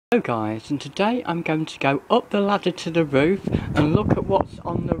Hello guys, and today I'm going to go up the ladder to the roof and look at what's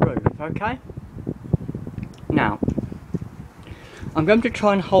on the roof, okay? Now, I'm going to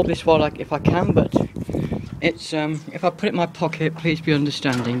try and hold this while if I can, but it's if I put it in my pocket, please be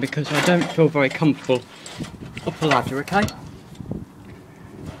understanding because I don't feel very comfortable up the ladder, okay?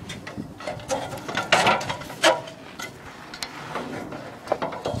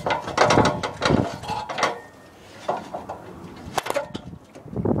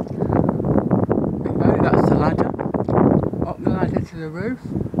 That's the ladder, up the ladder to the roof.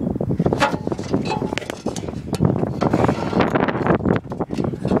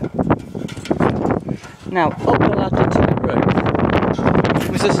 Now, up the ladder to the roof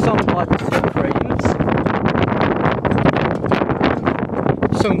was a song by the Supremes,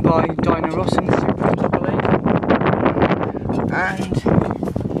 sung by Diana Ross and the Supremes, I believe. And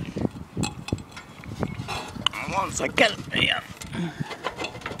once I get up here,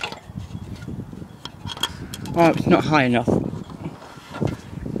 oh, it's not high enough.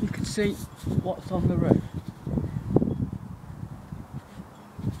 You can see what's on the roof.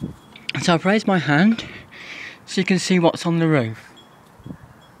 So I've raised my hand so you can see what's on the roof.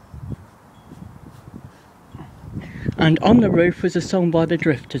 And on the roof was a song by the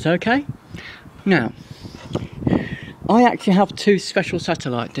Drifters, okay? Now, I actually have two special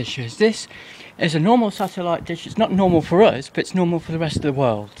satellite dishes. This is a normal satellite dish. It's not normal for us, but it's normal for the rest of the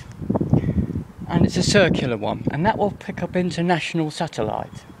world. And it's a circular one, and that will pick up international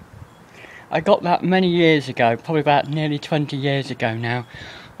satellite. I got that many years ago, probably about nearly 20 years ago now.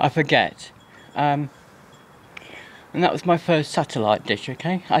 I forget. And that was my first satellite dish,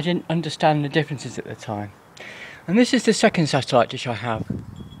 okay? I didn't understand the differences at the time. And this is the second satellite dish I have.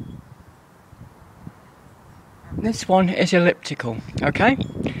 This one is elliptical, okay?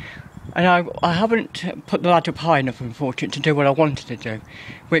 And I haven't put the ladder up high enough, unfortunately, to do what I wanted to do,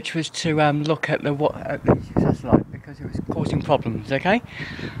 which was to look at the satellite because it was causing problems, okay?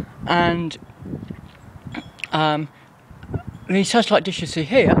 And the satellite dish you see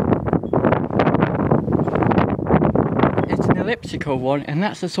here, it's an elliptical one, and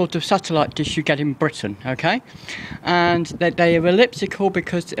that's the sort of satellite dish you get in Britain, okay? And they are elliptical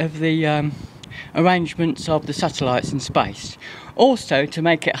because of the arrangements of the satellites in space. Also, to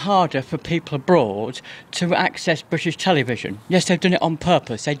make it harder for people abroad to access British television. Yes, they've done it on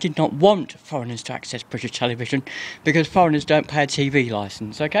purpose. They did not want foreigners to access British television because foreigners don't pay a TV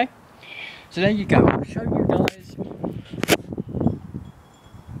licence, okay? So there you go. I'll show you guys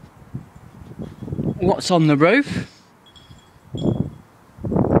what's on the roof.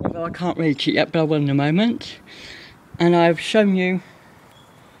 Although I can't reach it yet, but I will in a moment. And I've shown you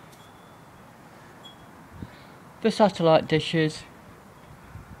the satellite dishes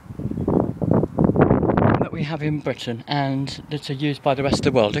that we have in Britain and that are used by the rest of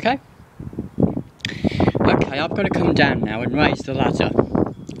the world, okay? Okay, I've got to come down now and raise the ladder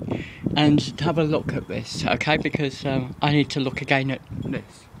and have a look at this, okay? Because I need to look again at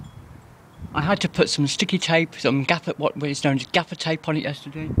this. I had to put some sticky tape, some what is known as gaffer tape on it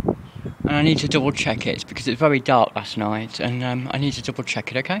yesterday, and I need to double check it because it's very dark last night, and I need to double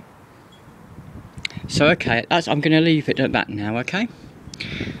check it, okay? So okay, I'm going to leave it at that now, okay?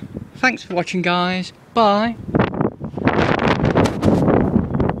 Thanks for watching guys, bye!